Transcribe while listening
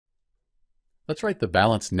Let's write the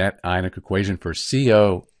balanced net ionic equation for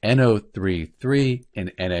CO, NO3,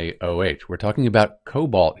 and NaOH. We're talking about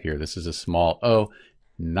cobalt here. This is a small o,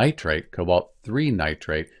 nitrate, cobalt 3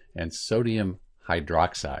 nitrate, and sodium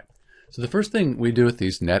hydroxide. So the first thing we do with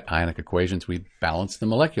these net ionic equations, we balance the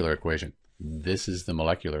molecular equation. This is the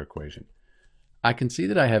molecular equation. I can see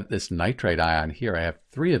that I have this nitrate ion here. I have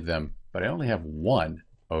 3 of them, but I only have 1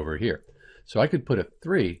 over here. So I could put a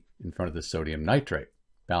 3 in front of the sodium nitrate.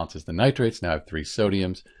 Balances the nitrates. Now I have 3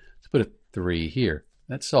 sodiums. Let's put a 3 here.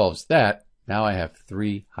 That solves that. Now I have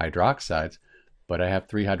 3 hydroxides, but I have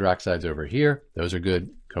 3 hydroxides over here. Those are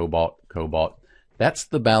good. Cobalt, cobalt. That's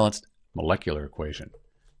the balanced molecular equation.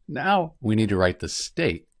 Now we need to write the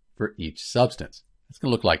state for each substance. It's going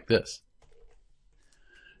to look like this.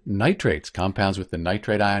 Nitrates, compounds with the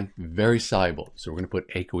nitrate ion, very soluble. So we're going to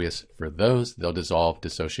put aqueous for those. They'll dissolve,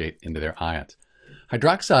 dissociate into their ions.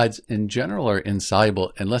 Hydroxides in general are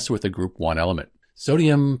insoluble unless with a group 1 element.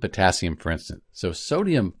 Sodium, potassium, for instance. So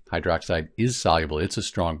sodium hydroxide is soluble. It's a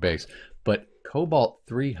strong base. But cobalt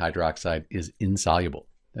 3 hydroxide is insoluble.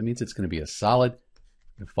 That means it's going to be a solid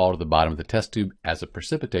and fall to the bottom of the test tube as a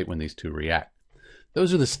precipitate when these two react.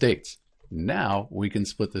 Those are the states. Now we can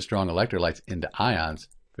split the strong electrolytes into ions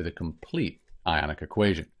for the complete ionic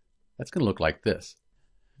equation. That's going to look like this.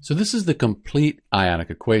 So this is the complete ionic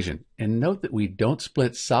equation. And note that we don't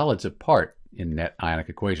split solids apart in net ionic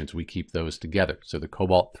equations. We keep those together. So the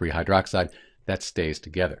cobalt 3 hydroxide, that stays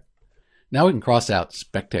together. Now we can cross out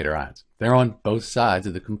spectator ions. They're on both sides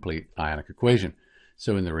of the complete ionic equation.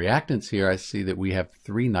 So in the reactants here, I see that we have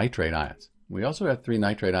 3 nitrate ions. We also have 3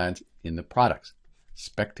 nitrate ions in the products.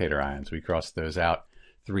 Spectator ions, we cross those out.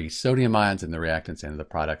 3 sodium ions in the reactants and the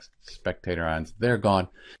products. Spectator ions, they're gone.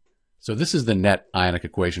 So this is the net ionic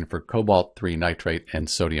equation for cobalt 3 nitrate and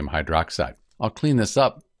sodium hydroxide. I'll clean this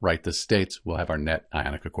up, write the states, we'll have our net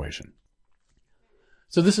ionic equation.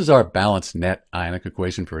 So this is our balanced net ionic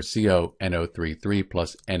equation for CO, NO3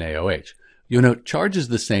 plus NaOH. You'll note charge is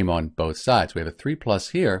the same on both sides. We have a 3 plus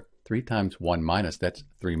here, 3 times 1 minus, that's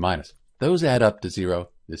 3 minus. Those add up to 0.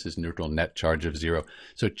 This is neutral, net charge of 0.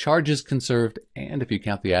 So charge is conserved, and if you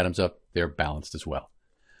count the atoms up, they're balanced as well.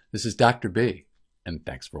 This is Dr. B, and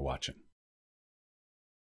thanks for watching.